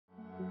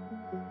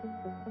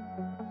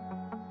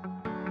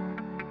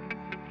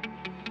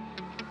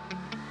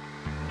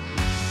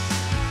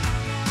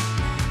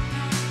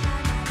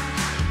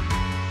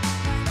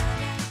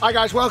Hi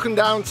guys, welcome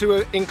down to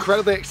an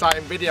incredibly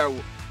exciting video.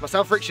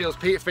 Myself, Rick Shiels,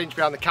 Peter Finch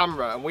behind the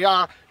camera, and we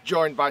are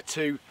joined by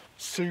two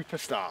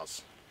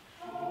superstars.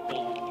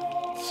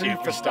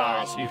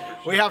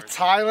 We have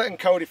Tyler and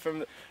Cody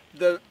from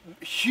the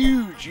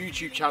huge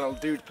YouTube channel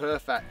Dude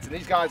Perfect, and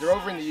these guys are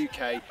over in the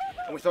UK,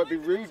 and we thought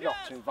it'd be rude not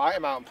to invite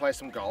them out and play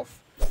some golf.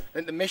 I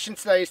think the mission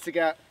today is to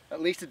get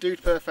at least a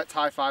Dude Perfect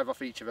high five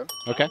off each of them.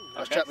 Okay.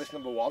 That's checklist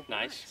number one.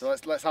 Nice. So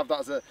let's have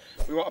that as a.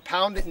 We want a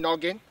pound it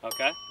noggin.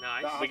 Okay.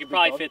 Nice. We could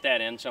probably fit that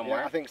in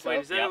somewhere. Yeah, I think so.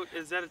 Wait,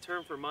 is that a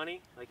term for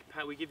money? Like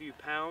we give you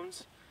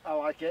pounds? I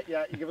like it.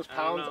 Yeah, you give us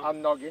pounds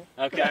and noggin.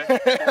 Okay.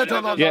 I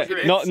don't know.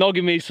 Yeah,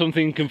 noggin means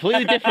something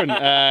completely different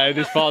in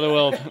this part of the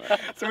world.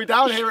 So we're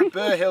down here at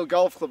Burr Hill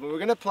Golf Club, and we're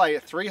going to play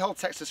a 3-hole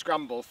Texas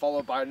Scramble,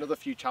 followed by another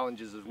few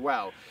challenges as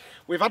well.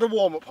 We've had a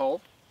warm-up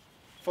hole.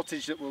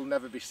 Footage that will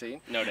never be seen.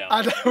 No doubt.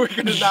 And we're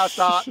going to now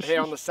start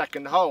here on the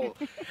second hole.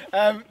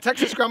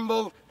 Texas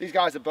Scramble, these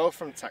guys are both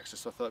from Texas,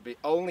 so I thought it'd be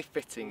only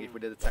fitting if we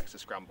did a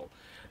Texas Scramble.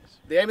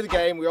 The aim of the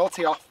game, we all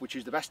tee off, we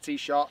choose the best tee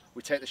shot,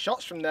 we take the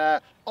shots from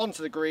there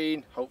onto the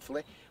green,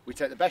 hopefully. We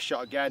take the best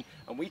shot again,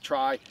 and we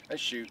try and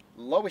shoot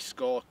lowest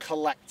score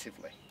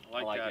collectively.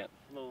 I like that. it.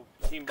 Little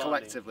team bonding.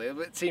 Collectively, a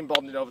bit of team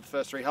bonding over the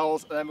first 3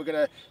 holes, and then we're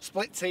going to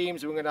split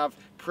teams, and we're going to have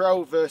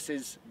pro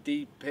versus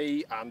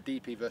DP and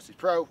DP versus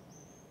pro.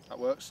 That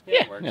works.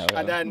 Yeah, it works. Yeah,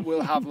 And then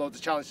we'll have loads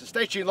of challenges. So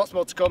stay tuned, lots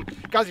more to come.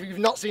 Guys, if you've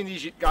not seen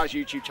these guys'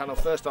 YouTube channel,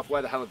 first off,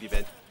 where the hell have you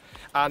been?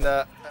 And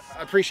I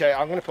appreciate it.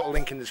 I'm going to put a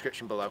link in the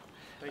description below.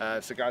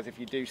 So guys, if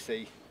you do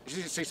see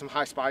some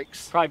high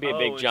spikes. Probably be a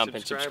big and jump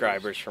in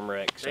subscribers from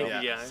Rick. So.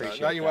 Thank you, yeah. So,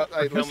 no, you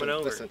hey, coming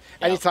over. listen.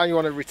 Anytime you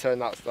want to return,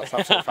 that's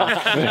absolutely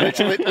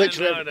fine.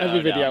 literally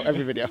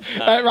every video.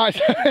 Right,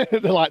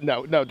 they're like,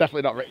 no,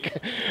 definitely not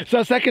Rick.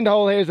 So second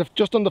hole here is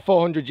just under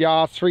 400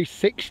 yards,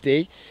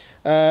 360.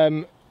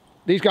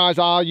 These guys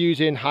are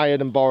using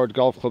hired and borrowed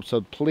golf clubs, so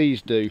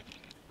please do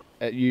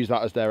use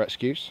that as their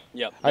excuse.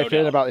 Yep. How are you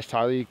feeling about this,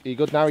 Tyler? Are you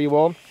good now? Are you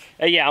warm?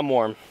 Yeah, I'm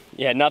warm.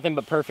 Yeah, nothing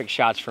but perfect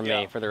shots for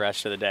me for the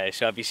rest of the day.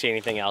 So if you see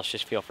anything else,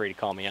 just feel free to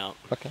call me out.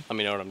 Okay. Let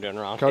me know what I'm doing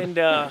wrong. Cody?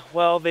 And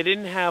well, they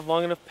didn't have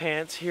long enough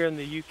pants here in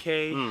the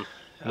UK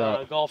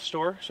No. golf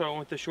store, so I went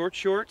with the short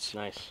shorts.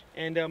 Nice.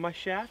 And my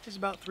shaft is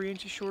about 3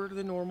 inches shorter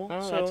than normal.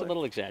 Oh, so that's a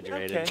little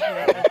exaggerated. Okay,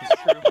 yeah,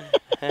 that's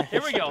true.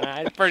 Here we go.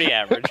 It's pretty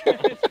average.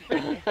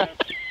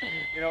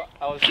 You know,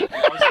 I was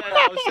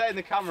setting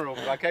the camera up,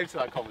 but I came to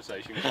that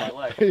conversation quite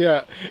late.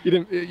 Yeah,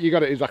 you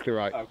got it exactly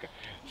right. Okay.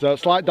 So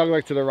slight dog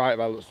leg to the right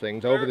by those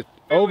things. Over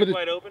Fairway's the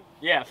wide open.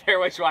 Yeah,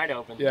 fairway's wide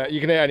open. Yeah, you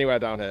can hit anywhere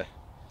down here.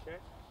 Okay.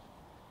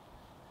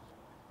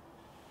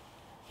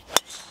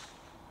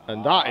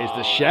 And that is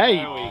the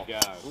shape. There we go.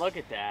 Look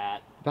at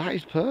that. That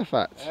is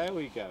perfect. There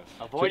we go.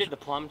 Avoided the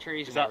plum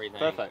trees and everything.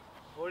 Perfect?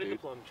 Avoided the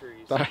plum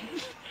trees.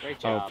 Great Oh,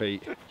 job.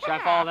 Pete. Should I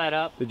follow that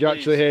up? Did you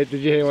actually hear?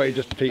 Did you hear what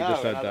Pete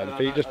just said No, then? no,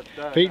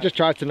 Pete no, just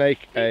tried to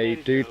make a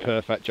Dude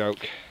Perfect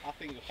joke. I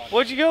think you're fine.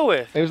 What'd you go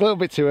with? It was a little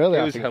bit too early.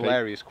 It I was a think, Pete.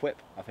 hilarious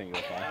quip. I think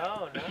you're fine.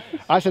 Oh, nice.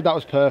 I said that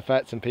was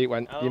perfect, and Pete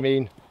went, "You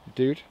mean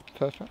Dude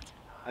Perfect?"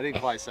 I didn't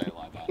quite say it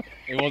like that.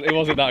 It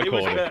wasn't that It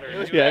was corny.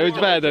 better. Yeah, it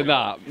was better than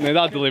that. I mean,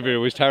 that delivery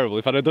was terrible.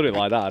 If I'd have done it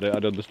like that,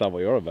 I'd understand what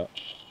you're on about.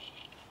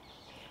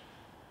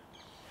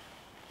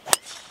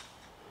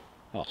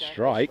 Oh,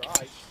 strike.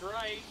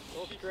 Straight.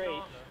 Go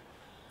straight.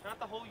 Not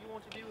the hole you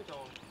want to do it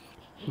on.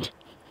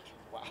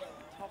 Wow.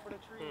 Top of the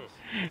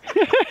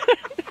trees.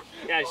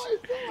 Guys,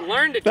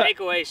 learn to take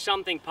away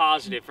something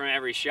positive from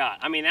every shot.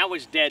 I mean, that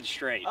was dead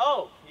straight.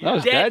 Oh. That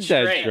was dead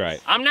straight.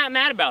 I'm not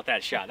mad about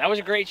that shot. That was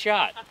a great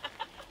shot.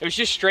 It was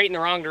just straight in the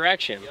wrong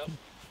direction. Yep.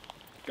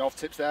 Golf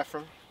tips there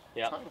from.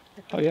 Yeah.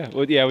 Oh yeah,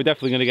 well, yeah, we're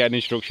definitely going to get an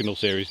instructional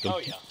series done. Oh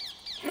yeah.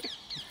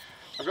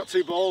 I've got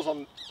 2 balls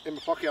in my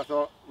pocket. I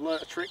thought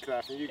learnt a trick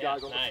there from you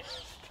guys. On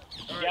Nice.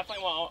 You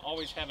definitely want to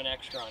always have an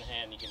extra on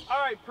hand. You can. All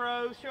right,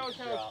 pros, show us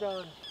how it's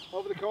done.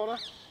 over the corner.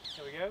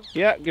 Here we go.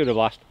 Yeah, give it a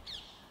blast.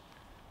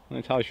 I'm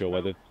not entirely sure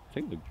whether. I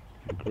think the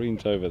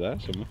green's over there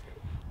somewhere.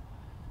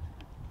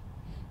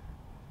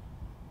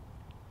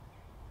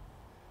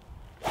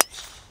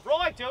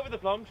 Right over the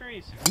plum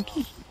trees.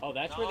 Oh,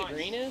 that's where the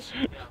green is?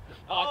 Yeah.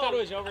 Oh, I thought it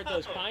was over at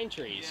those pine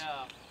trees.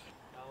 Yeah,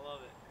 I love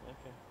it.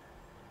 Okay.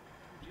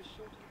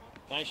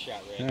 Nice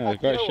shot, Rick. Yeah,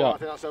 great You know what, I shot.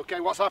 think that's okay.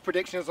 What's our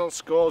predictions on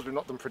scores? We've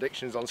not done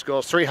predictions on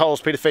scores. 3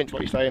 holes, Peter Finch,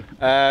 what are you saying?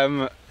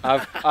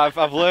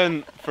 I've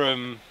learned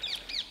from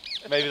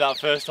maybe that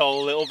first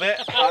hole a little bit.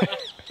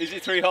 Is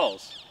it 3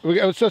 holes?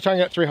 We're still trying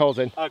to get 3 holes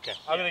in. Okay,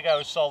 I'm going to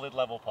go solid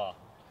level par.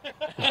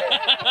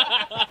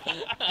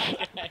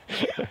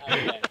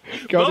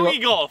 Bogey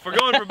golf. We're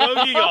going for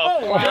bogey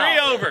golf. Wow. 3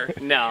 over.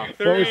 No.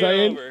 What are we 3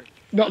 saying? over.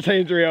 Not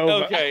saying 3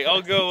 over. Okay,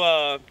 I'll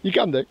go. You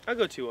can do. I'll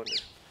go 2 under. 2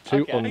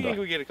 Okay. I think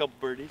under. we get a couple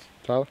birdies.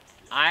 Tyler?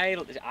 I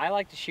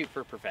like to shoot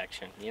for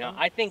perfection. You know,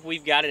 I think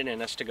we've got it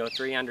in us to go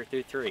 3 under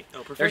through 3. Oh,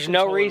 There's perfection's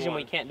no hole in reason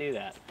one. we can't do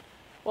that.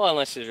 Well,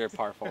 unless there's a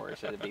par 4,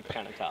 so it'd be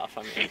kind of tough.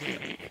 I mean,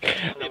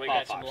 we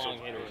got some long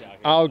hitters out here.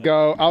 I'll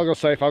go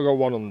safe. I'll go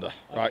 1 under.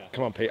 Right, Okay.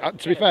 come on, Pete.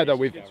 To be fair though,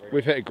 we've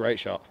hit a great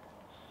shot.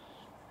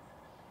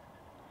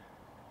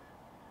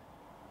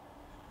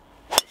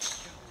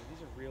 These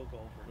are real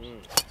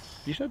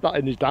He said that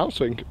in his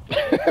downswing.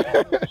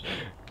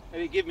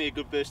 And it gave me a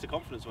good burst of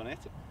confidence when I hit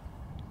it.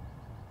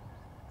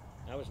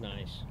 That was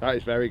nice. That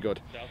is very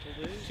good.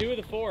 2 of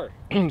the 4.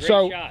 Great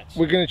So shots.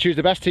 we're going to choose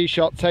the best tee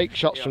shot, take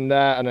shots from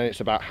there, and then it's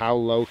about how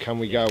low can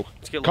we go.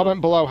 Comment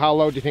below how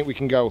low do you think we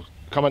can go.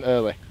 Comment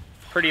early.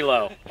 Pretty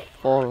low.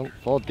 4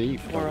 deep.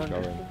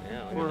 400.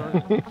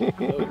 Yeah,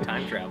 oh,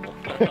 time travel.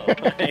 Oh,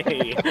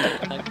 hey.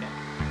 Okay.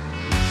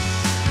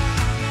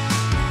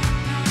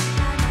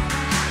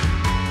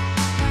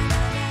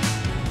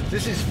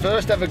 This is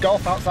first ever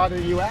golf outside of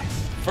the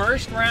US.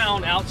 First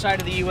round outside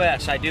of the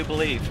US, I do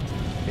believe.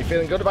 You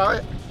feeling good about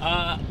it?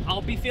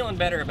 I'll be feeling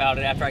better about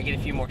it after I get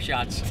a few more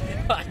shots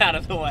out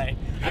of the way.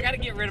 I got to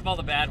get rid of all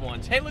the bad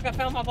ones. Hey, look, I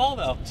found my ball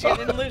though. See, I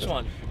didn't lose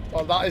one.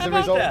 Well, that is a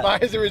result.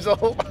 That is a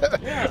result.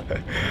 Yeah,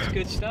 it's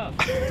good stuff.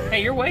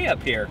 Hey, you're way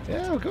up here.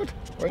 Yeah, we're good.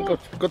 We're in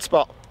good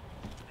spot.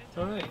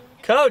 All right.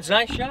 Codes,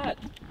 nice shot.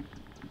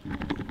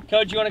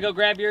 Code, you want to go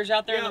grab yours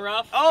out there in the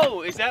rough?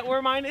 Oh, is that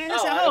where mine is?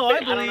 I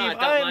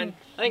believe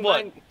I think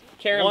mine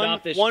caring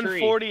about this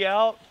 140 tree.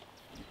 out.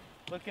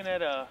 Looking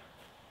at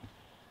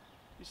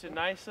just a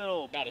nice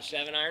little. About a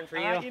 7 iron for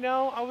you. You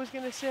know, I was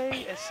gonna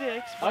say a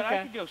 6, but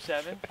I could go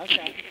 7.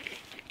 Okay.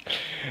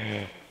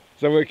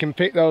 So we can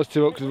pick those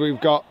 2 up because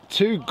we've got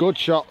 2 good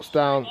shots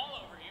down.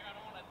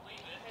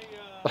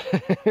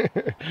 Hey,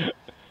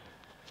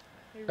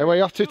 where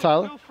you off to,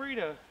 Tyler? Feel free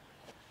to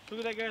look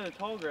at that guy in the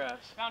tall grass.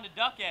 Found a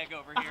duck egg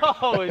over here.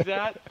 Oh,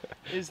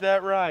 is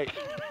that right?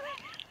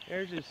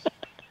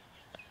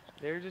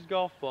 There's his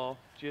golf ball,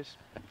 just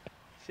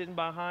sitting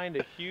behind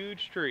a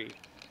huge tree.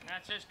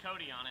 That says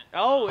CODY on it.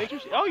 Oh,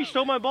 interesting. Oh, you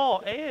stole my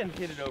ball and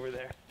hit it over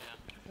there.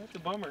 Yeah. That's a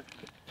bummer.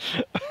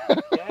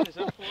 That is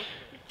unfortunate.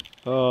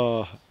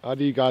 Oh, how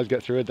do you guys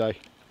get through a day?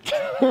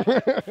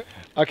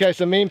 Okay,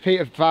 so me and Pete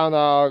have found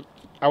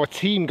our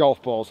team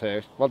golf balls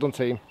here. Well done,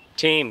 team.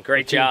 Team,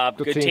 great job.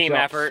 Good team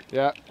shots. effort.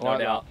 Yeah, No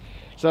doubt.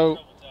 So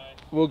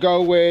we'll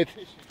go with,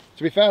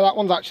 to be fair, that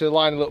one's actually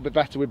lying a little bit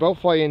better. We're both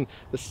playing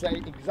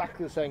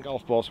exactly the same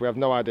golf ball, so we have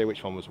no idea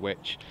which one was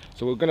which.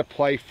 So we're going to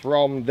play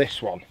from this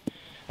one.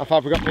 How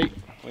far have we got, Pete?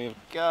 We've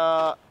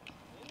got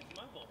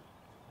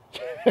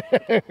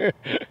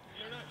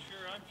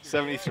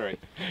 73.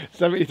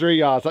 73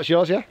 yards. That's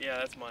yours, yeah? Yeah,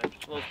 that's mine. A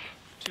little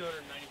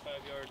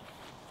 295-yard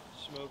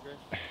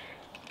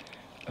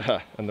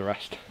smoker. And the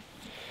rest.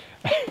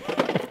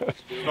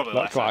 Probably Not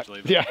less, quite.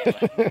 actually. Yeah.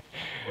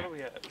 What are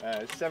we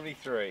at?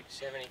 73.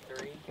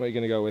 73. What are you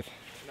going to go with?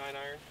 9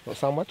 iron. What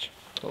sound wedge?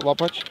 Lob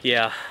wedge?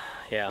 Yeah,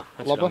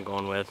 that's Lobber? what I'm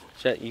going with.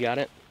 You got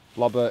it?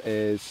 Lobber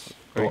is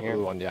Right the here.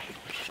 one, yeah.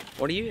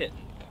 What do you hit?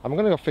 I'm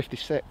going to go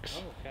 56.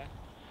 Oh, okay.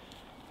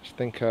 Just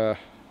think, I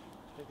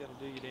think that'll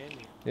do you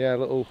dandy. yeah, a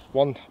little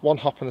one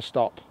hop and a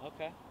stop.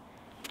 Okay.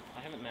 I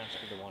haven't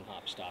mastered the 1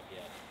 hop stop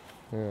yet.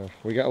 Yeah,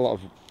 we get a lot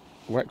of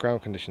wet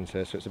ground conditions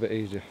here, so it's a bit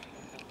easier.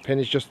 Pin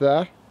is just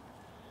there.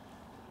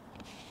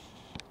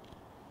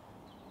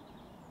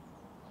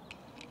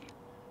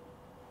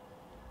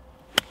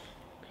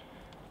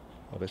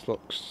 Oh, this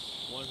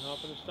looks... 1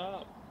 hop and a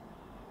stop.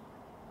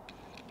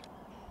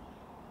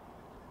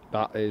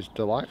 That is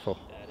delightful.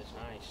 That is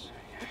nice.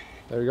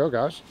 There we go,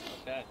 guys.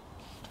 Okay.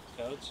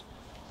 Codes.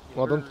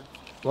 Well done.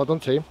 Well done,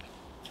 team.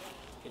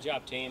 Good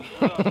job, team.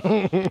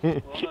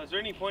 Well, is there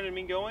any point in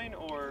me going,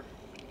 or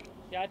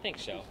Yeah, I think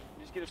so.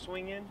 just get a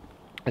swing in?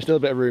 There's still a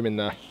bit of room in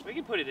there. We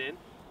can put it in.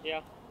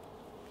 Yeah.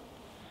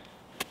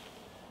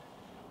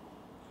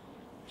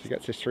 To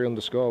get this 3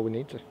 under score, we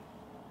need to.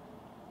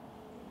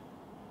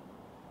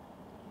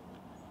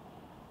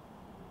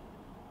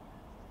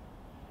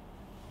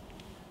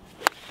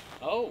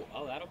 Oh,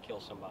 that'll kill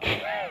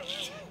somebody.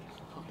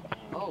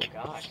 Oh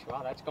gosh,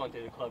 wow, that's going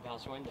through the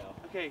clubhouse window.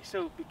 Okay,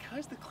 so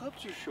because the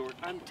clubs are short,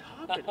 I'm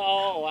topping.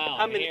 Oh wow.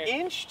 I'm an here.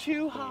 inch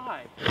too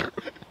high.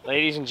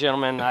 Ladies and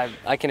gentlemen,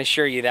 I can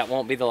assure you that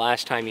won't be the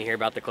last time you hear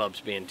about the clubs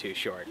being too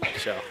short.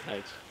 So,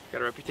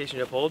 Got a reputation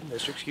to uphold. No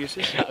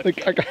excuses. Be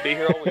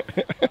here all week.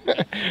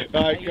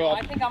 Right, you go know, on.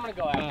 I think I'm gonna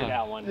go after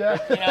that one. Yeah.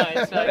 You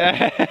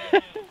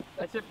know,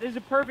 it's this is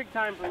a perfect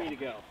time for me to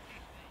go.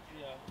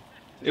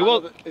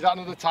 Is that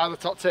another Tyler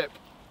top tip?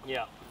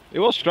 Yeah. It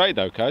was straight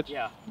though, Coach.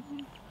 Yeah.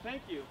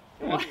 Thank you.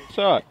 It's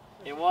alright.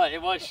 It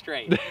was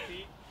straight.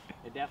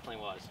 It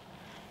definitely was.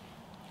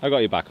 I got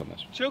your back on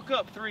this. Choke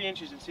up 3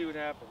 inches and see what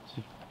happens.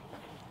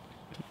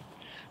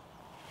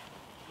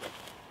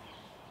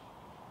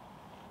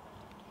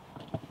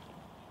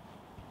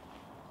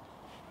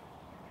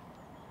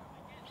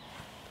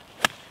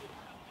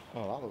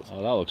 Oh,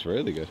 That looks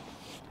really good.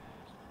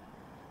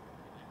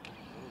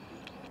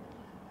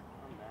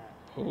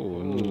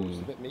 Oh, it's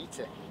a bit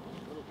meaty. A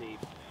little deep.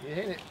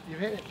 You're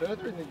hitting it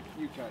further in the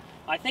UK.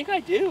 I think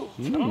I do.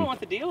 I don't know what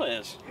the deal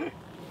is.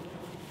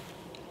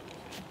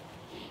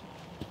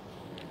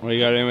 what are you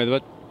going in with,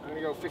 bud? I'm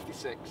going to go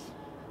 56.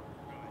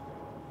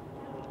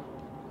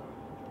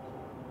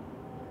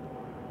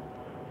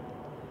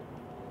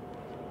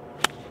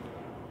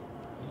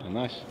 Oh,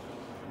 nice.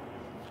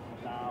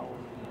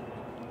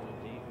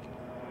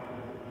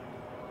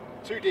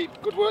 Too deep.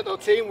 Good work though,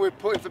 team. We're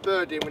putting for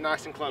birdie and we're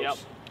nice and close. Yep.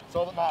 That's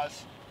all that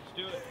matters. Let's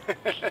do it.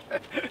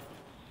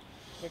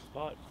 Quick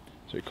putt.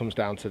 So it comes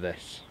down to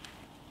this.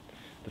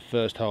 The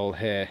first hole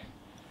here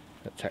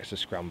at Texas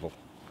Scramble.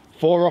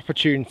 4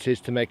 opportunities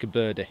to make a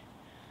birdie.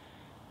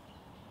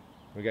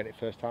 We're getting it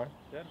first time?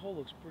 That hole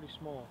looks pretty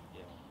small.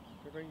 Yeah.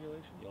 The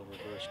regulation? You'll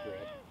reverse grid. I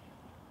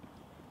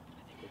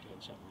think we're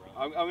doing something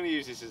wrong. I'm going to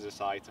use this as a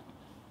sighter.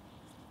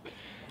 Oh,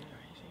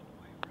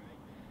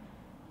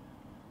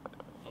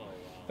 wow.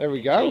 There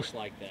we go. Just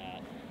like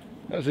that.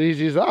 That's as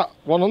easy as that.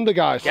 1 under,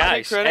 guys.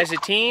 Guys, as a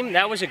team,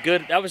 that was a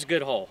good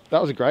hole.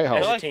 That was a great hole.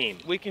 As a team.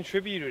 We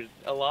contributed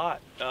a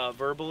lot,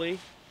 verbally,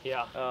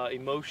 Yeah.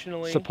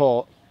 emotionally,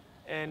 Support.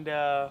 and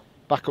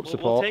Backup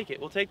support. We'll take it.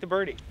 We'll take the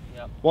birdie.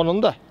 Yep. 1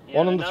 under. Yeah,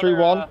 1 under through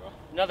 1.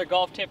 Another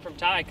golf tip from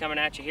Ty coming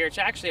at you here. It's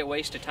actually a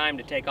waste of time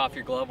to take off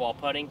your glove while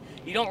putting.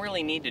 You don't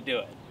really need to do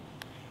it.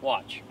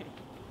 Watch.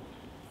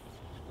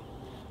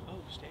 Oh,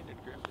 standard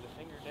grip with the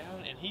finger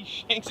down, and he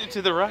shanks it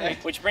to the right.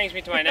 Which brings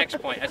me to my next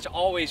point. That's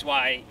always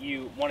why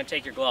you want to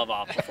take your glove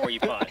off before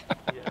you putt.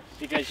 Yes.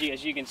 Because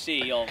as you can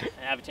see, you'll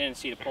have a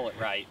tendency to pull it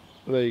right.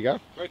 There you go.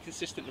 Very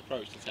consistent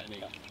approach to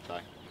technique.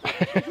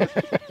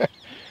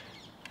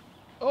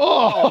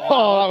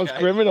 Oh, that was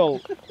criminal.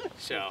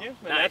 So, And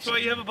nice. that's why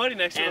you have a buddy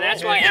next to you. And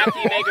that's why after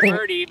you make a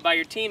birdie by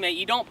your teammate,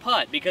 you don't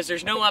putt because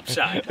there's no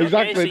upside. Okay?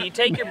 Exactly. So you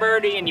take your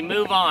birdie and you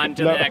move on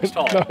to the next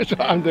hole. No, that's what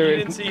I'm You doing.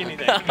 didn't see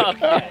anything.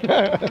 Okay.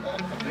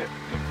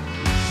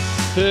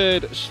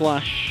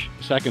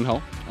 3rd/2nd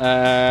hole.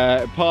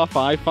 Par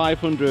 5,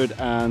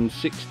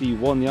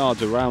 561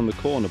 yards around the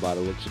corner by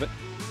the looks of it.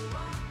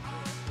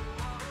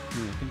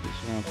 Yeah, I think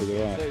it's around to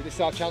the right. So this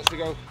is our chance to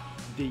go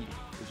deep,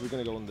 because we're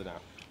going to go under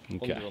now.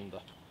 Okay. Under.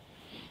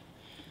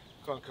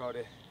 Come on,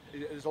 Cody.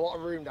 There's a lot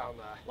of room down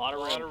there. A lot of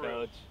room,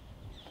 codes.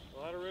 A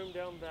lot of room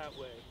down that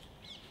way.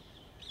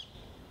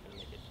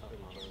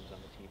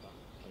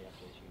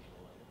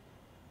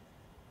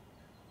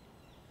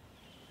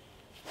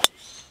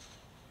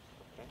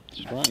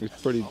 Strike was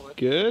pretty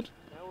good.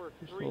 Now we're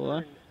Before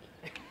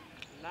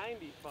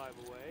 395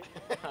 away.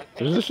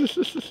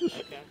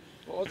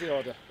 What was the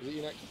order? Is it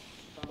you next?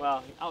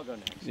 Well, I'll go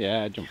next.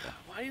 Yeah, jump there.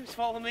 Why do you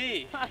follow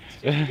me?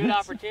 It's just a good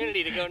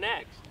opportunity to go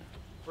next.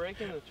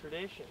 Breaking the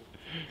tradition.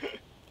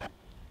 Like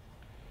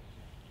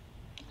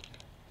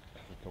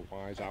a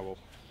wise owl.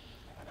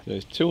 So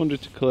it's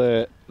 200 to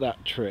clear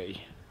that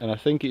tree, and I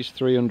think it's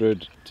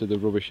 300 to the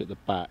rubbish at the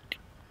back.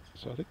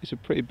 So I think it's a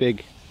pretty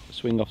big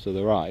swing off to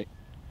the right.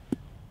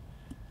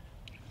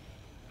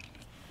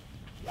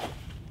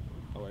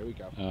 Oh, here we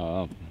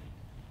go.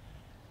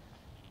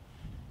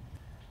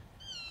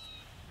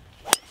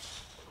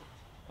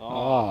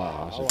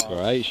 Oh, that's a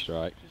great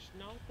strike. Just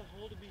not the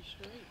hole to be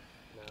straight.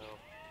 No.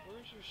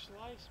 Where's your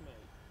slice, mate?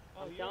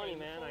 Oh, I'm you're telling in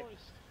you, the man,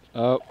 forest.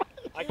 Oh,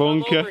 I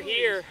come bunker. over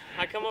here.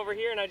 I come over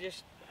here and I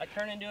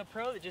turn into a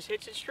pro that just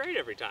hits it straight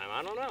every time.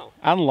 I don't know.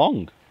 And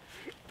long.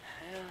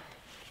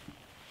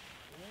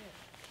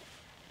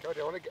 Cody,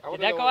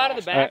 Did that go out of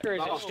the back or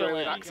is it That still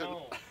Australian in? accent.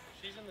 No,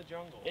 she's in the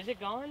jungle. Is it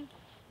gone?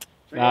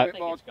 Nah, I think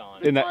it's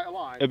gone. in that- Right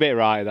line. A bit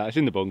right, that's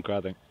in the bunker,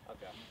 I think.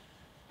 Okay.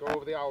 Go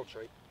over the owl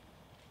tree.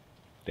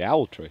 The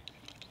owl tree.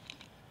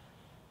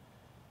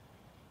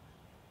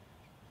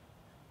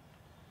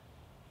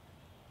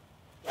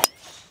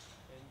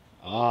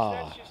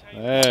 Ah,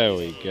 there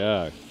we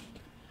go.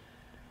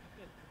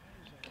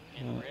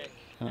 And Rick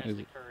that has is-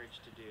 the courage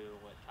to do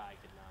what Ty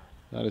could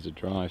not. That is a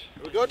drive.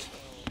 Are we good?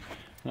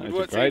 That Good is a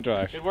work, great team.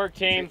 drive. Good work,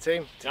 team.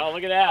 Team. Oh,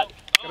 look at that.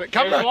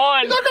 Camera. There's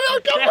one. Look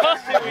at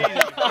that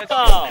camera.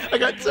 Oh, I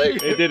got 2.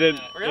 It didn't.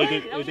 really?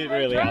 It That was didn't a great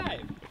really drive.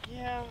 happen.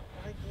 Yeah,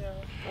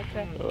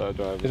 Okay. Oh, that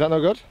drive. Is that no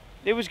good?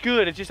 it was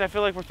good. It's just I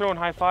feel like we're throwing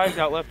high fives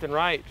out left and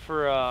right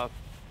for.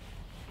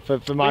 For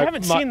We my.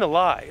 haven't seen the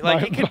lie.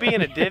 Like it could be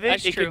in a divot.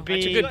 That's it true. could be.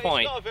 That's a good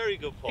point. It's not a very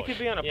good It point. could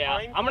be on a Yeah,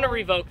 pine. I'm gonna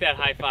revoke that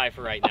high five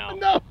for right now.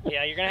 No.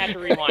 Yeah, you're gonna have to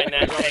rewind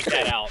that and take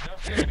that out.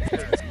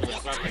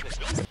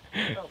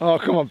 Oh,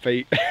 come on,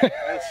 Pete. We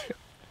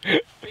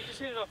just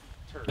hit it off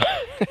the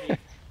turf.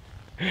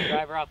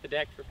 Driver off the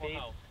deck for Pete.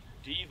 Wow.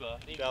 Diva.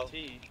 Go.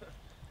 T.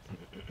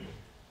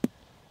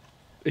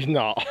 He's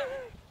not.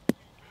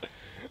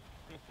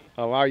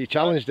 Oh, wow, you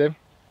challenged him.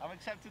 I'm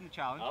accepting the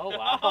challenge. Oh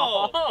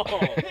wow.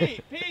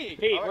 Pete. Pete,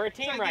 we're a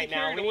team right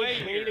now.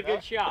 We need a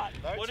good shot.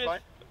 No, What it's if- fine.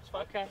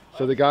 Okay.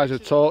 So the guys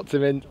have talked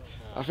him in.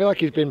 I feel like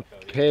he's been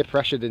peer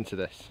pressured into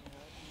this.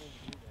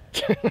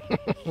 This is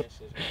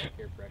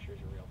peer pressure is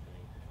a real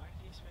thing. Why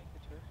did he spank the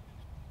turf?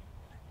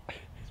 It's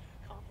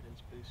a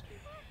confidence booster.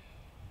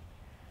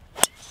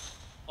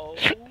 Oh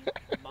That's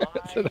my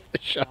another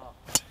shot.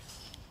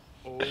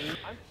 God.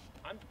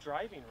 I'm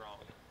driving wrong.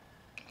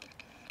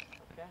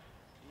 Okay.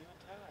 You and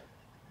Ty.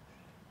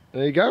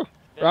 There you go.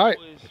 That Right.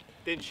 was-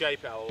 Didn't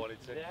shape how I wanted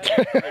to.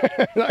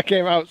 That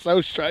came out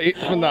so straight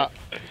from that.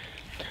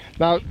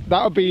 Now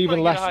that would be You even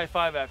might get a less. high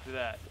five after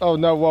that. Oh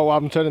no! Whoa!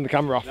 I'm turning the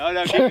camera off. No,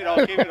 keep it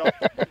on, keep it on.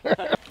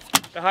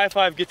 The high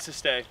five gets to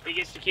stay. He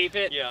gets to keep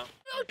it. Yeah.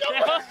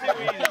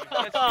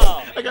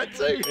 Oh, I got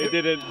 2. It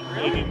didn't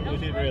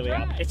really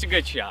happen. it's a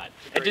good shot.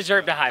 It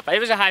deserved a high five. It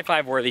was a high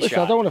five worthy Listen,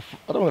 shot. I don't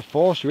want to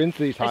force you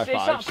into these high It's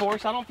not fives.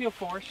 forced. I don't feel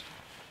forced.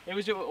 It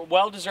was a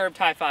well-deserved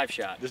high five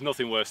shot. There's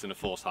nothing worse than a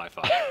forced high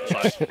five.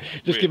 Like, Just really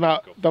give him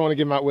out. difficult. Don't want to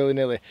give him out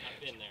willy-nilly.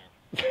 I've been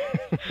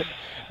there.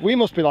 We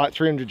must be like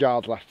 300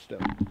 yards left still.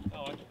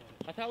 Oh,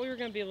 I thought we were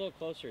going to be a little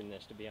closer than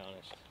this, to be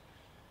honest.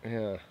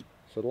 Yeah,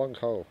 it's a long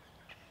hole.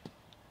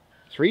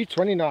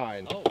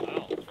 329. Oh,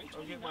 wow.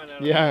 I'll get mine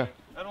out of Yeah. the way.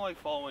 I don't like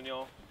following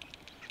y'all.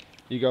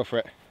 You go for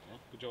it.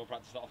 Good job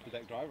practice that off the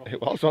deck driver.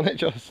 It was, wasn't it,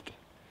 just?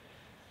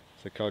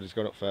 So Cody's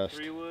going up first.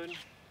 3 wood.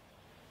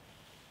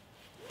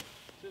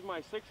 This is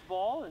my 6th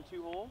ball and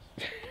 2 holes.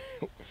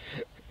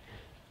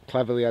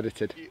 Cleverly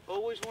edited. You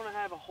always want to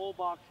have a whole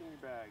box in your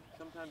bag,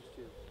 sometimes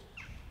 2.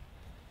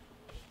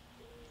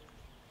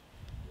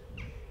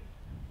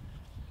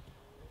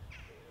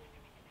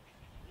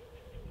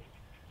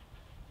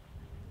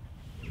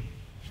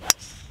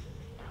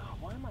 Oh,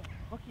 why am I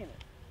hooking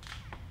it?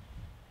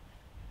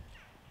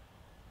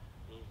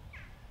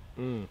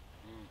 Mm.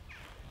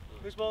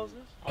 Whose ball is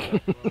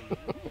this?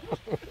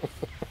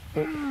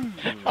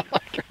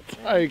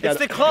 It's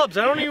the clubs.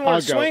 I don't even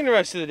want to swing the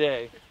rest of the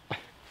day.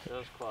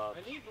 Those clubs.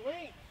 I need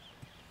length.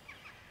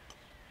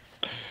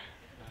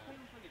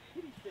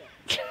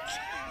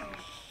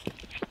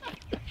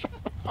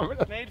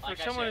 Made for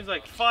Like I someone said, who's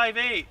like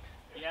 5'8".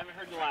 You haven't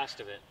heard the last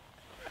of it.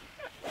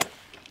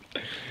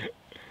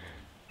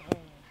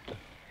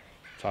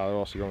 Tyler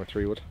also going with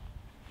 3 wood.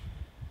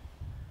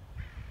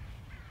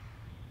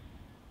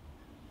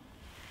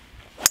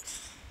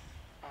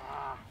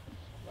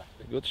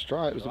 Good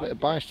strike. There's a bit of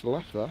bias to the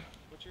left there.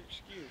 What's your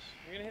excuse?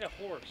 You're gonna hit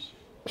a horse.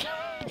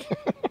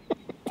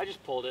 I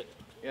just pulled it.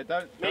 Yeah,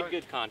 don't Made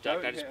good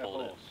contact. I just hit a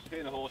pulled it. horse.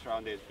 Hitting a horse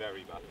around here is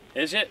very bad.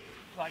 Is it?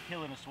 It's like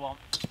killing a swamp.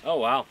 Oh,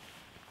 wow.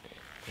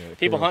 Yeah,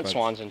 People coming hunt up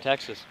swans in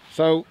Texas.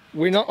 So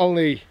we are not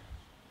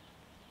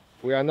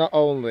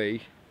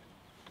only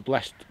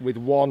blessed with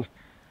 1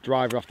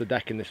 driver off the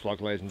deck in this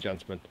vlog, ladies and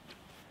gentlemen.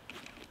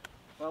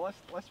 Well,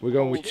 let's We're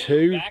going with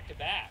 2 Back to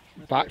back.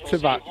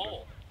 back-to-back Same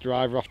hole.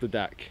 driver off the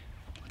deck.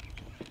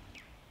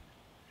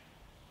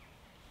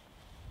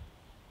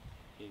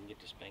 You didn't get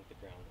to spank the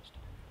ground this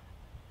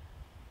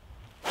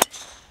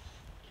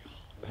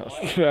time. That's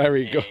What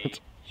very a good.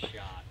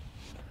 Shot.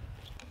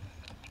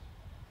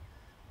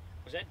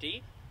 Was that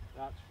deep?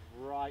 That's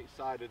right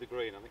side of the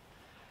green, I think.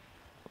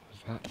 Was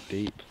that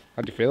deep?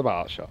 How do you feel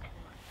about that shot?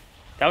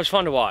 That was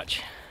fun to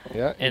watch.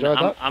 Yeah, And enjoyed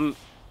that? I'm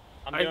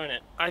doing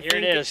it. I Here it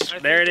think is. I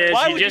think There it is.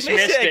 Why You would just you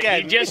miss missed it it.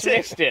 again? You just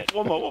missed it.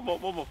 One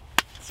more.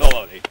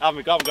 Solo,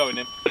 I'm going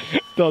in.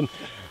 Done.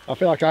 I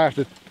feel like I have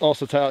to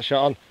also take that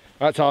shot on.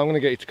 Right, Tyler, I'm going to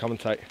get you to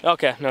commentate.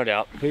 Okay, no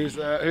doubt. Who's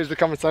the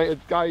commentator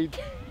guide?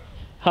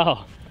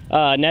 Oh,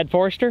 Ned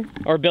Forster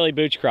or Billy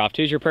Boochcroft?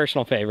 Who's your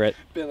personal favorite?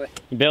 Billy.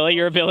 Billy,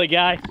 you're a Billy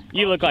guy?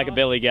 You look like a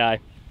Billy guy.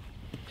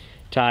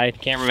 Ty,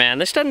 cameraman.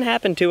 This doesn't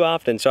happen too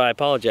often, so I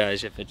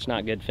apologize if it's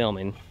not good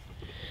filming.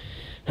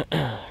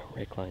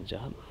 Rick lines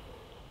up.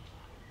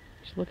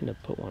 Just looking to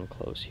put one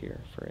close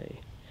here for a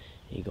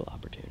eagle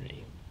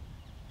opportunity.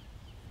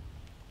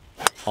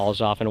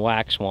 Hauls off and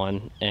whacks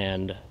one,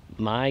 and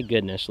my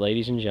goodness,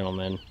 ladies and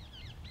gentlemen,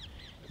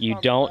 you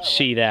don't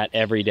see that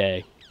every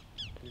day.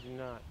 You do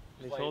not.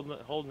 He's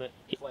holding it.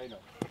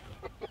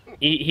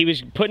 He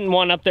was putting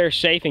one up there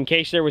safe in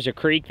case there was a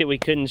creek that we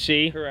couldn't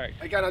see. Correct.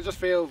 Again, I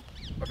feel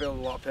a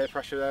lot of peer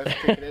pressure there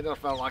kicking in. I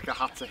felt like I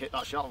had to hit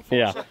that shot,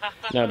 unfortunately. Yeah,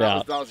 no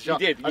doubt. That was a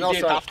shot. You And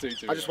also, did have to.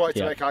 I just wanted to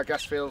Yeah. make our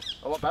guests feel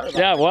a lot better about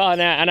Yeah, it. well,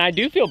 and I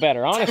do feel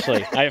better,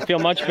 honestly. I feel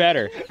much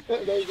better.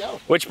 There you go.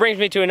 Which brings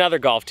me to another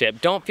golf tip.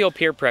 Don't feel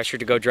peer pressure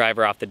to go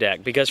driver off the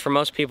deck, because for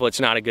most people, it's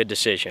not a good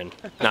decision.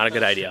 Not a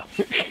good idea.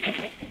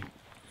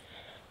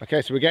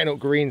 Okay, so we're getting up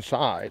green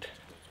side.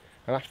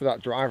 And after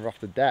that driver off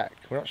the deck,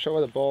 we're not sure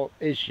where the ball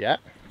is yet.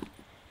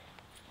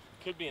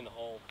 Could be in the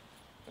hole.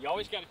 You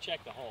always got to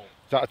check the hole.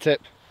 Is that a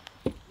tip?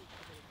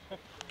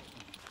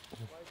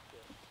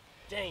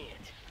 Dang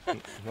it.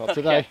 Not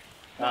today.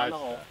 Not in the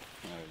hole.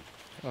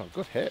 Oh,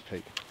 good hit,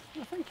 Pete.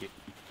 Oh, thank you.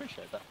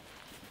 Appreciate that.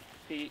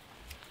 Pete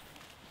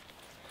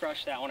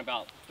crushed that one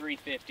about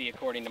 350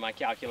 according to my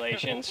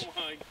calculations.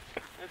 Oh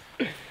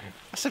my.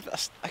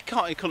 It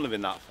couldn't have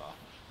been that far.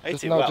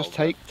 Just, no, just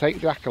take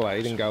the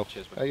accolade and go.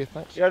 Cheers, Hey,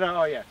 thanks. Yeah, no,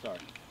 oh yeah, sorry.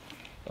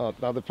 Oh,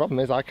 now the problem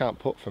is I can't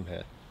putt from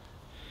here.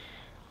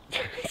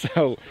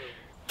 So,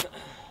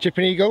 chip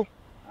and eagle.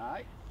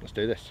 Alright. Let's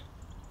do this.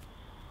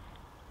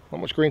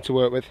 Not much green to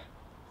work with.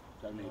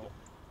 Don't need it.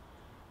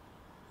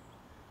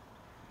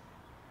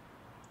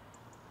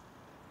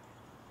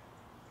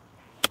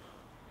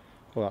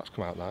 Well, that's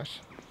come out nice.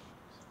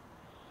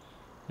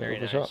 Very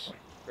Lovely nice. shot.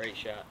 Great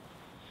shot.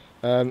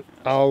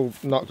 I'll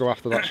not go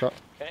after that shot.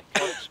 Okay,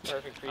 Cody's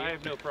perfect for you. I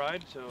have no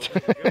pride, so.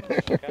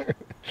 Okay.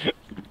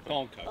 Go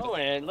on, Cody. Oh,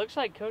 and it looks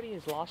like Cody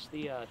has lost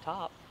the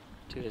top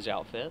to his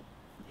outfit.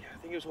 Yeah, I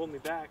think it was holding me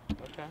back.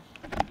 Okay.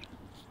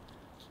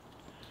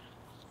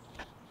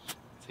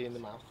 Tea in the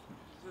mouth.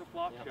 This is a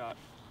flop Yep. shot.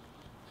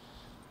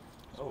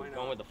 So Oh, why going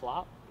not? with the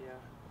flop? Yeah.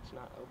 It's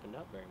not opened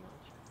up very much.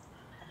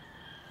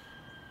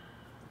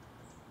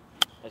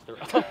 That's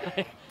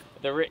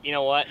you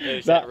know what? It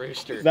was that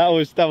rooster. That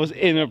was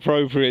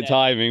inappropriate That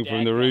timing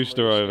from the dadgum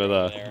rooster over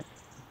there.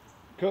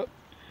 Cut.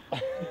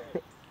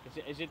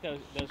 Is it those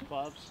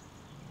clubs?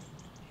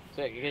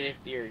 So if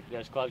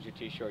those clubs are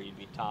too short, you'd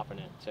be topping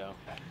it. So.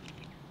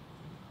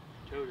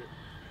 Toad it.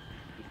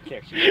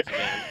 There she is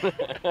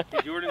again.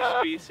 Jordan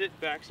speeds it,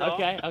 backs off.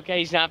 Okay,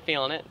 he's not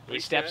feeling it. He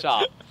steps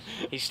off.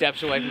 He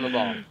steps away from the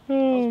ball.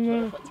 Oh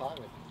no. Perfect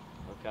timing.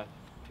 Okay.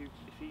 If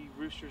he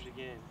roosters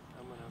again,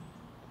 I'm gonna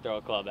Throw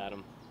a club at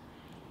him.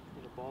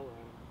 hit a ball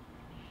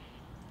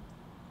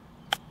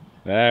at him.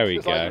 There we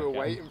It's like we were go.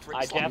 waiting for it.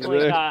 I to slap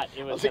definitely in. thought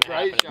it was That's a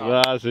gonna great happen.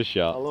 shot. That's a I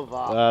shot. love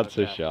that. That's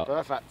a Okay. shot.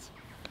 Perfect.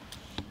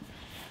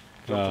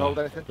 Do you want to Oh, hold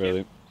anything?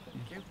 brilliant.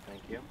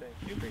 Thank you.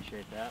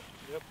 Appreciate that.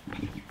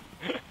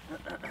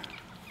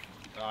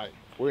 Right,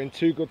 we're in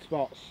two good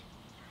spots.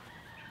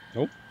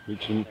 Oh,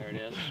 reaching. There it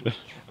is.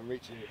 I'm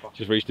reaching your pocket.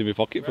 Just reached in my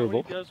pocket for a Right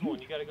ball. when he does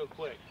one, you gotta go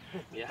quick.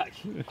 Yeah.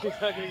 He's not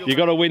gonna go You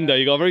got a back. window.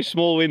 You got a very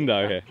small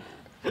window here.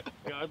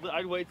 Yeah,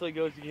 I'd wait till he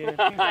goes again.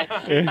 I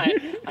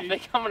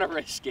think I'm gonna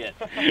risk it.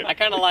 I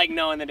kind of like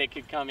knowing that it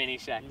could come any You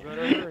second.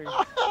 better hurry.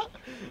 Uh-oh.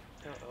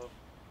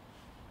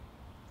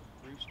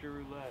 Rooster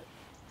roulette.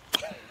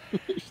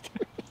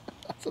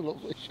 That's a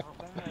lovely shot.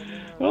 Not bad, yeah.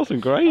 Oh, some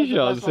great That's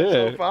shots the best one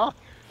here. so far.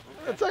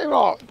 I'll tell you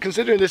what,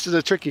 considering this is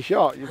a tricky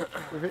shot,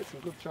 we've hit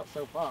some good shots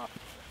so far.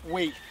 There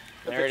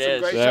it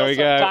is. There we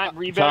go.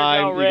 Time, you better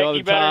Time. go, Rick. You got the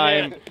You better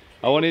time. hit.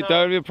 I want it.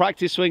 Don't even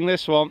practice swing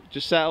this one.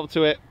 Just set up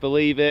to it.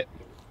 Believe it.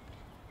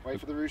 Wait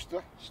for the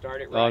rooster.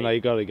 Start it right. Oh no, you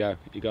gotta go.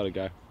 You gotta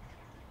go.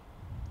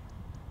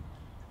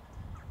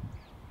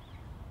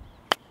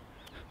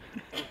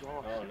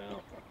 Oh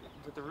no.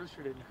 But the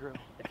rooster didn't crow.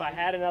 If I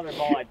had another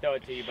ball, I'd throw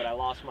it to you, but I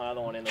lost my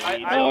other one in the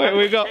lead. Oh,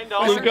 we've got.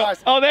 Listen,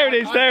 guys, Oh, there it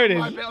is. There it I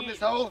is. did my bit on this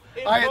hole.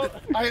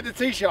 I hit the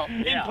tee shot.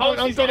 Yeah.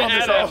 I'm He's done gonna on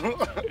this add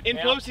hole. In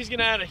Yeah. post, he's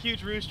gonna add a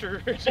huge rooster.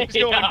 He's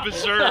Yeah. going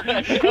berserk.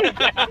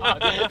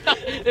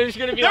 There's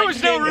gonna be There like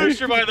was no 10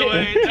 rooster, by the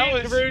way. That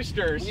was.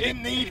 roosters. You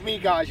didn't need me,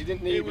 guys. You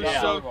didn't need It me. was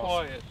That's so what it was.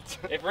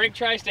 quiet. If Rick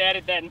tries to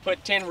edit that and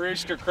put 10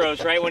 rooster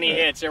crows right when he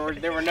hits, there were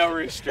no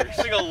roosters. It's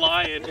like a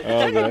lion. Oh,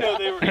 I didn't no. know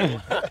they were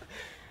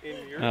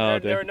in your. Oh, There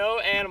dear. were no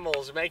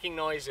animals making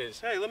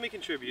noises. Hey, let me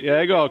contribute.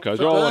 Yeah, go on, coach.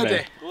 Roll on birdie.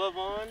 in. Glove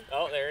on.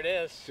 Oh, there it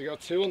is. So you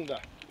got 2 under.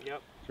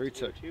 Yep.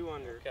 3-2. 2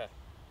 under. Okay.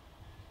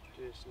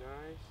 Just nice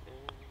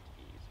and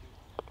easy.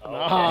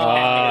 Oh,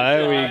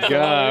 Oh, there we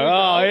go.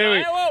 Oh, here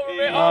we.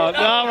 Oh,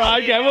 no,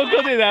 right, okay, we'll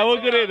good in there.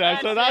 We'll good in there.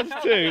 So that's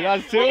 2.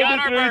 That's 2 We got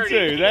under our 3 2.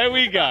 birdie. There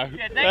we go.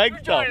 Yeah, thanks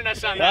for joining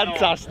us on that one.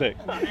 Fantastic.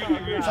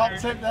 Top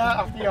tip there,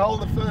 after you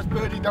hold the first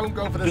birdie, don't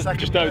go for the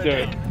second Just don't do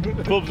birdie.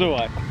 it. Clubs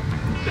away.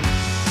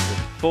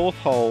 4th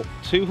hole,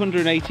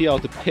 280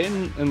 yards. The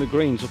pin and the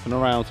greens up and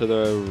around to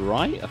the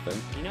right, I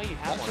think. You know you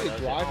have Actually,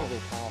 one of those.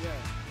 at home.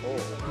 drivable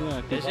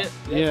par. Yeah, Is it?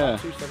 Yeah.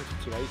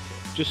 270, 280.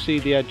 just see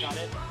the edge. Got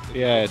it?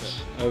 Yeah,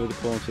 it's over the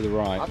corner to the I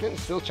right. think there's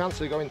still a chance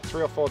of going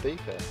 3 or 4 deep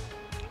here.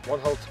 1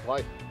 hole to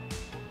play.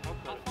 How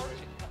far is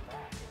it cut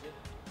back?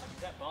 Is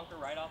that bunker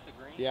right off the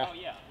green? Yeah. Oh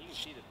yeah, you can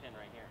see the pin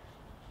right here.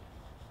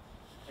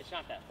 It's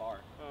not that far.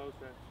 Oh,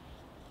 okay.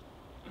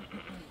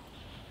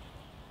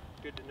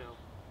 Good to know.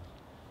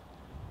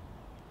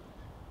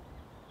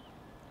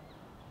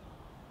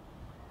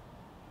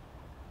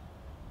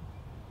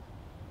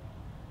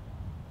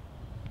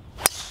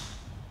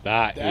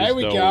 That There is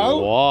we the go.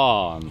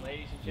 one.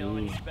 Ladies and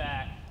gentlemen, he's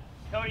back.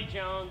 Cody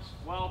Jones,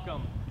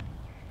 welcome.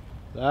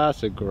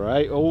 That's a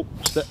great. Oh,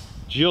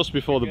 just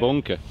before the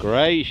bunker.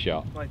 Great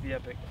shot. Like the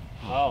epic.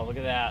 Oh, look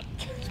at that.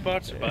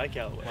 Sponsored by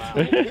Callaway. Wow.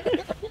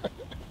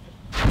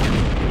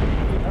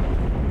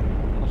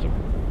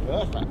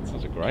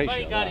 That's a great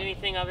Anybody shot. got that.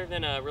 anything other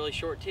than a really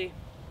short tee?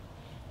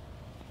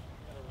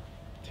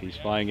 Tees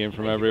flying in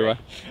from everywhere.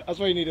 That's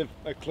why you need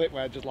a clip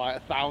where just like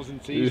 1,000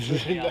 tees.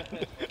 Yeah.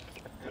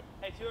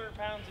 Hey, 200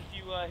 pounds if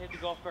you hit the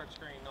golf cart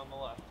screen on the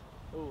left.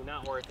 Ooh,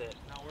 not worth it.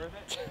 Not worth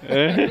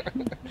it?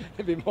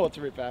 There'd be more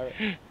to repair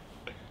it.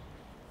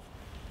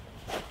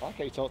 I like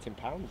how you talked in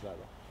pounds there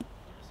though.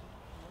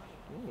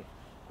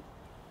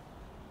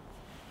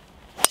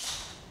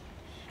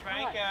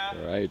 Franca.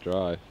 Great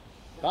drive.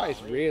 That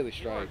is really You are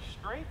straight.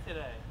 straight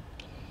today.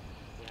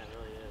 Yeah, it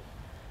really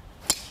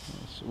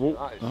is. Whoa,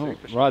 That is oh,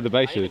 super straight. right at the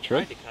base I of the even tree.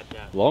 tried to cut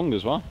that. Long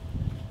as well.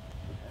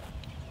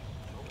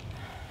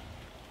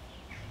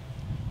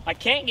 I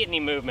can't get any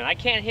movement. I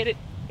can't hit it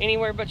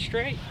anywhere but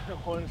straight.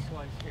 One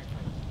slice here.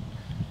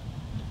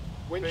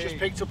 Wind just Big.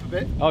 picked up a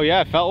bit. Oh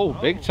yeah, it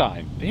felt big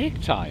time.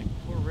 Big time.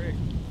 Poor Rick.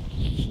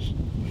 Yeah.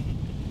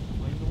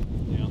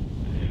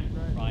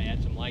 Probably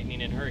had some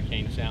lightning and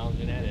hurricane sounds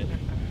in edit.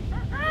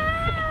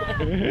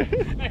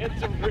 I had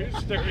some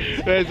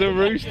roosters. There's some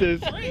roosters.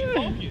 Great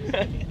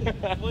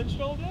focus.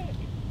 Flinched all day.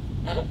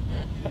 And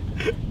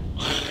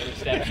he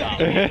steps out.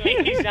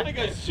 He's like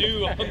a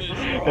zoo on this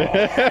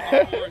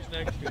forest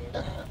next to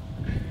him.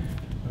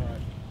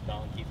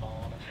 Donkey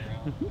following us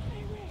around.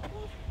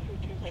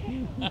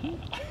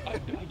 I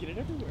get it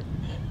everywhere.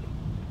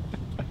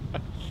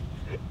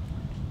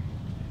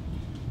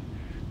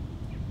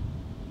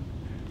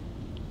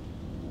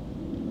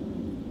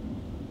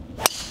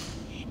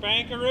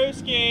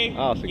 Spankarooski.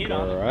 Oh, that's a Get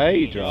on it.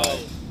 great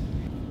drive.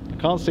 I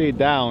can't see it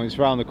down, it's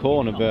round the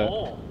corner, but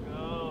Oh.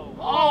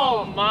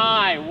 Oh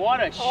my, what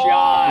a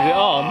shot. Is it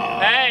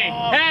on?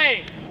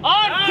 Hey,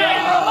 on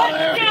camera,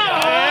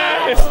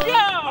 let's go!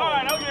 All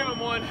right, I'll give him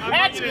one.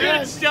 That's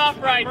good stuff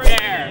right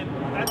there.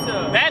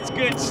 That's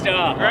good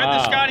stuff. Grab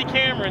the Scotty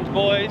Camerons,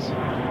 boys.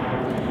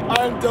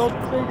 I'm done.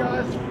 See you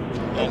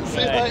guys. See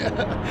you later.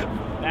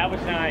 That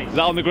was nice. Is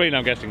that on the green,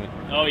 I'm guessing?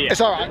 Oh yeah.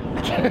 It's all right.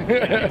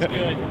 That's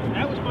good.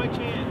 That was my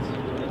chance.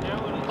 And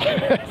now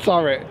it is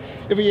Sorry.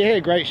 Yeah, but you hit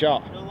a great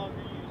shot. no longer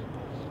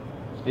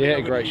used. You hit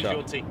a great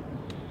shot.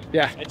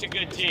 Yeah, It's a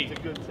good tee. It's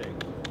a good thing.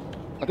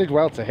 I did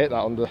well to hit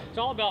that under. It's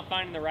all about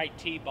finding the right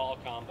tee ball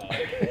combo.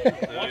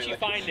 Once you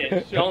find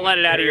it, don't let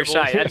it out of your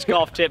sight. That's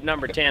golf tip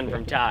number 10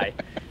 from Ty.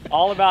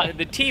 All about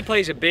the tee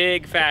plays a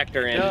big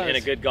factor in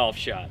a good golf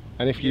shot.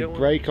 And if you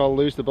break or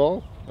lose the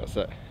ball, that's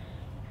it.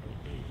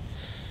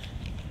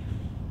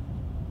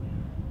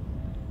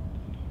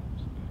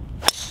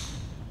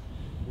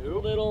 A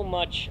little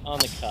much on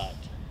the cut.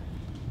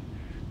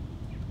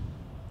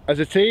 As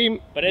a team,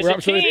 But as we're a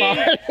absolutely team,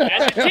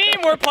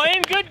 fine. we're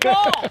playing good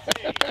golf.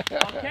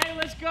 Okay,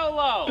 let's go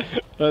low.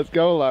 Let's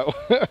go low.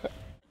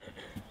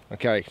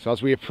 Okay, so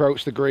as we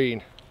approach the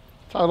green,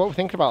 Tyler, what we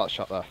think about that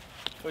shot there?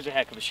 It was a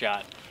heck of a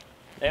shot.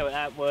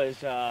 That was,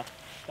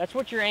 that's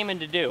what you're aiming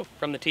to do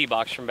from the tee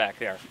box from back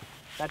there.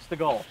 That's the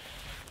goal.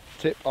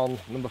 Tip on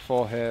number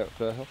 4 here at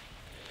Apparel.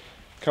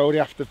 Cody,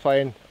 after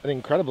playing an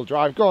incredible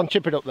drive, go on,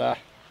 chip it up there.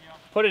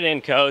 Put it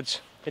in,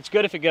 Codes. It's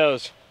good if it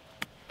goes.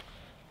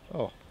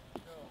 Oh.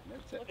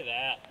 Look at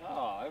that.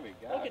 Oh, there we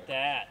go. Look at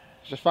that.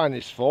 Just find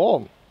this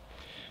form.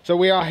 So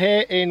we are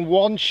here in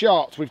one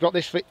shot. We've got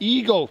this for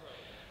eagle.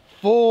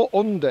 4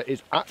 under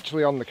is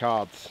actually on the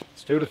cards.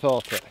 Who'd have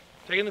thought it?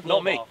 Taking the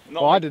glove off.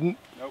 Well, I didn't.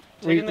 Nope.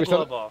 We Taking the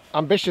glove said- off.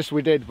 Ambitious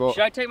we did, but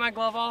Should I take my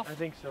glove off? I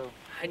think so.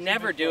 I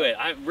never do it.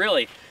 I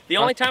really. The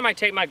only time I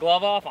take my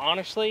glove off,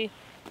 honestly,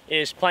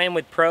 is playing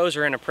with pros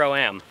or in a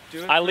pro-am.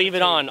 I leave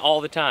it on all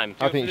the time.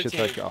 I think you should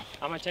take it off.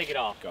 I'm gonna take it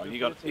off. You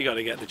got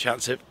to get the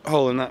chance of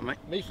holding that, mate.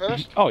 Me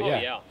first? Oh,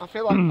 yeah. I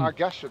feel like our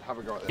guest should have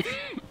a go at this.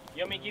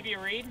 You want me to give you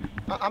a read?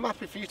 I'm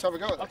happy for you to have a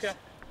go at this. Okay.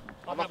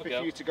 I'm have a happy go.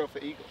 for you to go for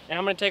eagle. And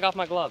I'm gonna take off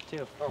my glove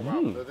too. Oh wow,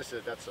 no, this is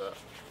a dead cert.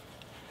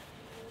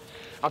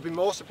 I'd be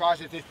more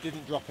surprised if this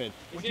didn't drop in.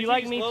 Would you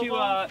like me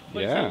to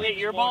hit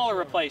your ball or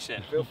replace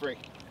it? Feel free.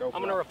 Go for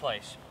I'm gonna that.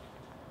 replace.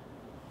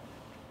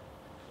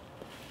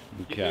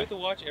 You do Okay. have to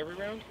watch every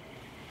round?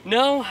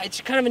 No, it's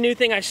kind of a new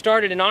thing I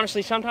started, and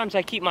honestly, sometimes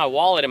I keep my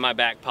wallet in my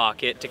back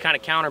pocket to kind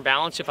of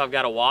counterbalance if I've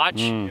got to watch.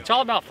 It's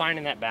all about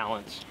finding that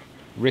balance.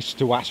 Risk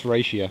to ass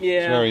ratio. Yeah.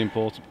 It's very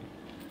important.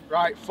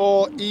 Right,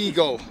 for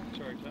eagle.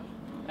 Sorry, Tom.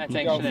 Thanks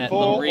go for that 4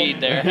 little read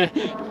there.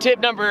 Tip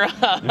number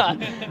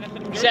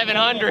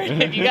 700.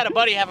 If you got a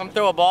buddy, have him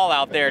throw a ball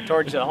out there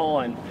towards the hole,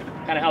 and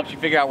kind of helps you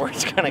figure out where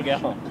it's gonna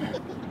go.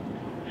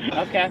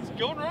 Okay. It's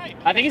going right.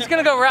 I think it's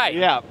gonna go right.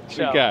 Yeah,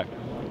 So- okay.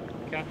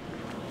 Okay.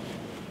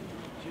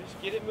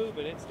 Just get it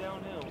moving. It's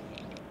downhill.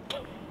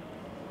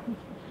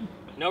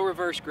 No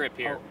reverse grip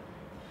here.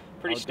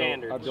 Pretty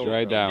standard.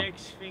 Straight down.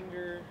 Index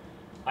finger.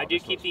 I do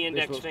keep the this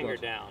index looks finger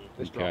good. down.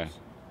 This Okay. drops.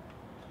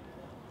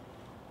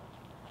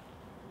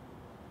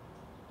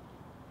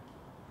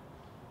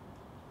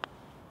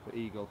 For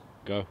eagle.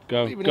 Go,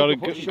 go, Even gotta,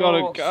 if we put gotta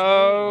shorts.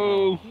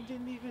 go. He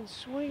didn't even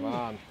swing.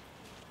 Man,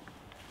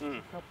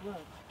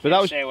 But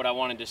that was, Say what I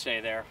wanted to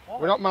say there.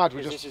 we're not mad. We're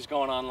Because just this is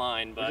going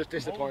online, we're but just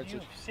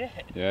disappointed. sit.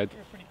 yeah, You're a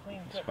pretty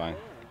clean it's fine.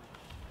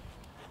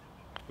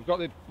 We've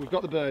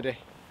got the birdie.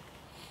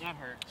 That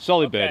hurt.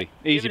 Solid Okay. birdie,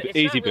 easy, It's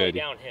easy not really birdie.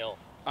 downhill.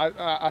 I I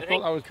thought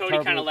think that was Cody kind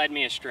of terrible, led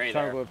me astray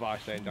there. terrible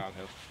advice staying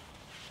downhill.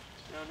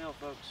 Downhill,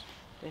 folks.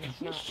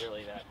 It's not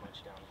really that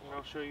much downhill. And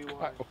I'll show you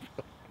why.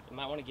 You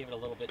might want to give it a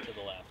little bit to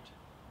the left.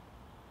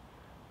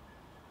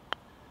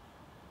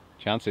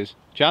 Chances,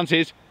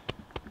 chances.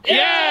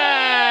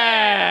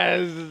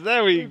 Yes!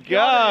 There we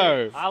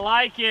go. I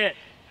like it.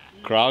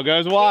 Crowd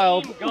goes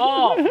wild. Team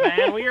golf,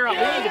 man. We need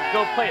to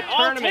go play a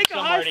tournament Take a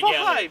somewhere high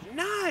together. five.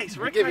 Nice.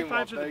 Rick give high him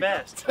fives one, are the there you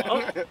best.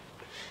 Oh.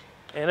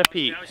 And a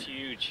peep. That was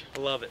huge. I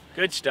love it.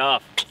 Good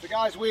stuff. So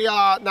guys, we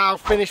are now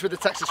finished with the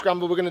Texas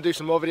Scramble. We're going to do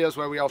some more videos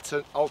where we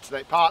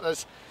alternate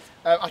partners.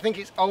 I think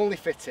it's only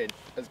fitting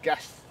as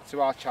guests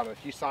to our channel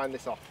if you sign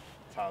this off,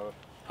 Tyler.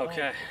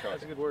 Okay.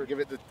 That's a good word. Give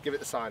it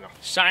the sign off.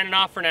 Signing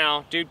off for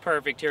now. Dude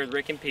Perfect here with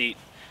Rick and Pete.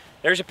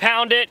 There's a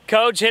pound it.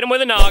 Codes hit him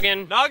with a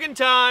noggin. Noggin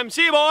time.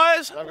 See you,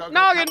 boys. I've got to go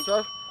Noggin. cat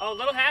throw. Oh,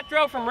 little hat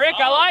throw from Rick.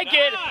 I like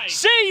nice. it.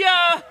 See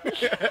ya.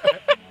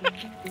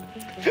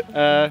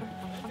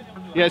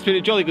 Yeah, it's been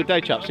a jolly good day,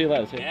 chaps. See you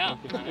later. Yeah.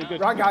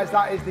 Right guys,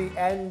 that is the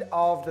end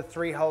of the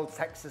 3-hole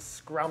Texas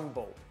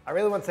Scramble. I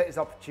really want to take this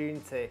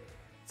opportunity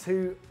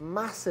to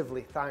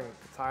massively thank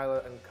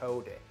Tyler and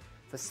Cody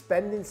for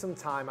spending some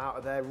time out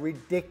of their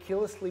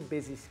ridiculously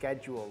busy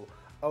schedule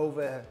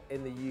over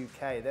in the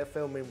UK. They're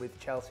filming with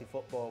Chelsea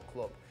Football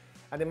Club.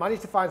 And they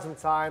managed to find some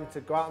time to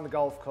go out on the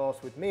golf course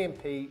with me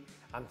and Pete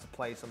and to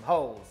play some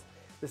holes.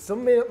 There's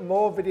some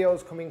more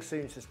videos coming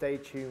soon, so stay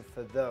tuned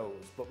for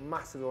those. But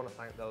massively want to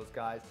thank those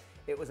guys.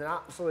 It was an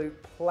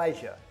absolute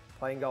pleasure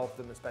playing golf with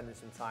them and spending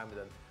some time with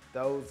them.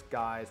 Those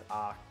guys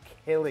are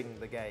killing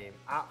the game,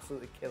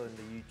 absolutely killing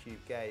the YouTube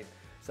game.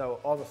 So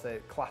honestly,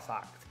 class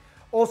act.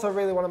 Also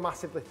really want to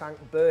massively thank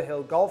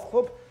Burhill Golf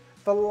Club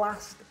for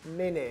last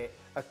minute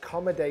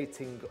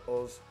accommodating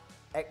us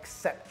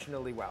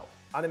exceptionally well.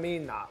 And I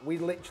mean that. We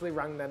literally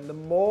rang them the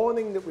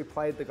morning that we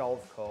played the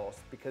golf course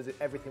because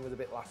everything was a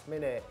bit last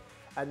minute,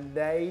 and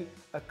they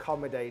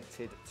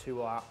accommodated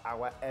to our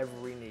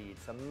every need.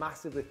 So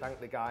massively thank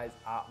the guys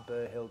at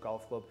Burhill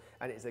Golf Club,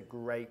 and it's a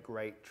great,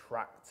 great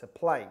track to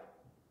play.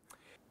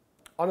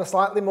 On a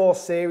slightly more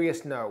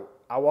serious note,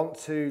 I want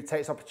to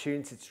take this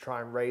opportunity to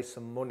try and raise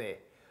some money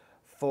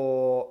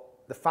for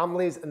the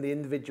families and the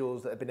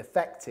individuals that have been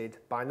affected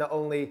by not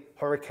only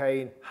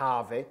Hurricane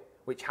Harvey,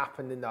 which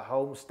happened in the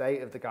home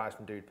state of the guys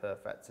from Dude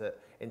Perfect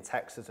in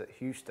Texas at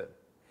Houston,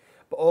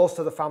 but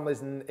also the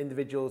families and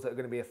individuals that are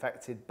going to be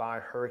affected by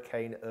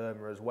Hurricane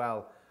Irma as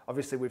well.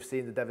 Obviously, we've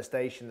seen the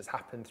devastation that's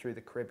happened through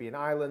the Caribbean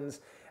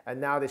islands,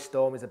 and now this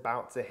storm is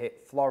about to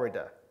hit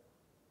Florida.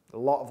 A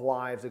lot of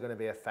lives are going to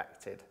be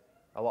affected.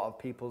 A lot of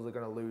people are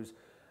going to lose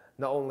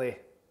not only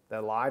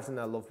their lives and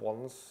their loved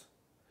ones,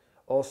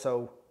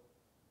 also,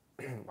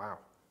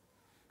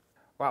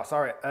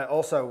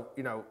 also,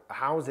 you know,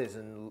 houses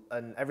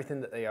and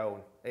everything that they own.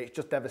 It's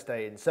just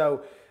devastating.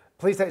 So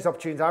please take this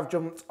opportunity. I've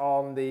jumped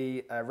on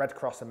the Red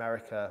Cross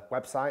America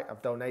website.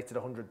 I've donated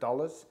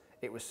 $100.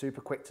 It was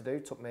super quick to do,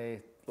 took me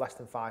less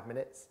than 5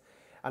 minutes.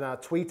 And I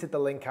tweeted the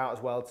link out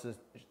as well to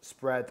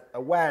spread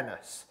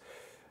awareness.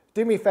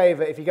 Do me a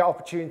favor, if you get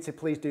opportunity,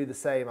 please do the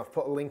same. I've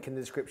put a link in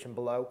the description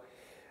below.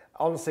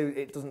 Honestly,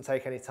 it doesn't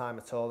take any time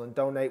at all, and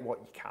donate what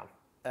you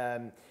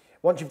can.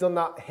 Once you've done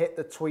that, hit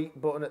the tweet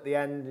button at the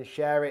end and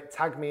share it,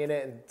 tag me in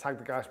it and tag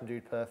the guys from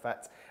Dude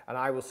Perfect, and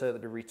I will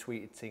certainly be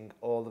retweeting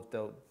all of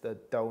the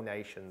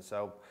donations.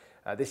 So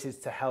this is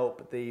to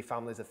help the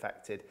families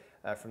affected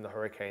from the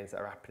hurricanes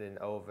that are happening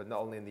over, not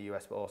only in the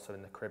US, but also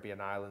in the Caribbean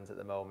islands at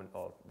the moment,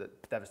 or the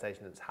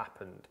devastation that's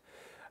happened.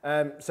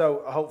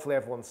 So hopefully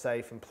everyone's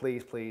safe, and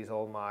please, please,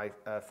 all my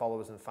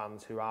followers and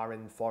fans who are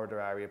in the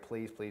Florida area,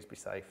 please, please be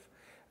safe.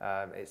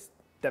 It's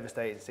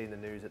devastating seeing the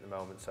news at the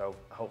moment, so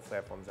hopefully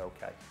everyone's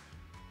okay.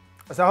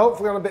 So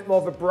hopefully on a bit more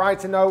of a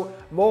brighter note,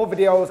 more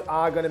videos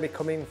are going to be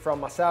coming from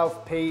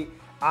myself, Pete,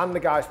 and the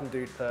guys from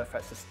Dude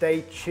Perfect, so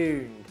stay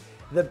tuned.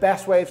 The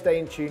best way of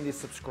staying tuned is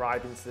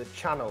subscribing to the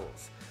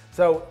channels.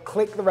 So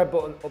click the red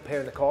button up here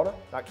in the corner.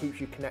 That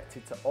keeps you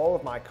connected to all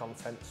of my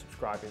content,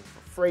 subscribing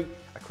for free.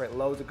 I create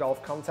loads of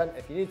golf content.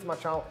 If you're new to my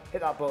channel,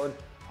 hit that button.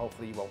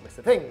 Hopefully you won't miss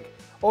a thing.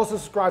 Also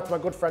subscribe to my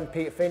good friend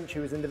Peter Finch,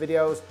 who is in the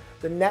videos.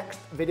 The next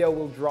video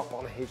will drop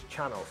on his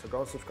channel, so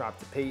go and subscribe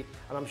to Pete.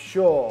 And I'm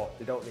sure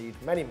they don't need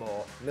many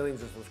more,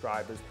 millions of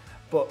subscribers,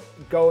 but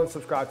go and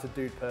subscribe to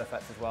Dude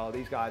Perfect as well.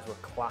 These guys were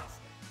class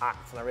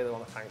acts, and I really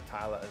want to thank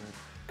Tyler and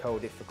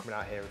CODY for coming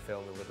out here and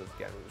filming with us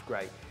again. It was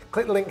great.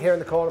 Click the link here in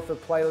the corner for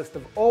the playlist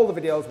of all the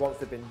videos once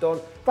they've been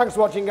done. Thanks for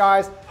watching,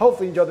 guys.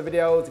 Hopefully you enjoyed the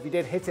videos. If you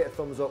did, hit it a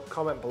thumbs up,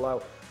 comment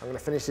below. I'm going to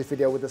finish this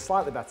video with a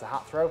slightly better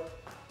hat throw.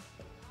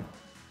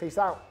 Peace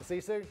out. I'll see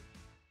you soon.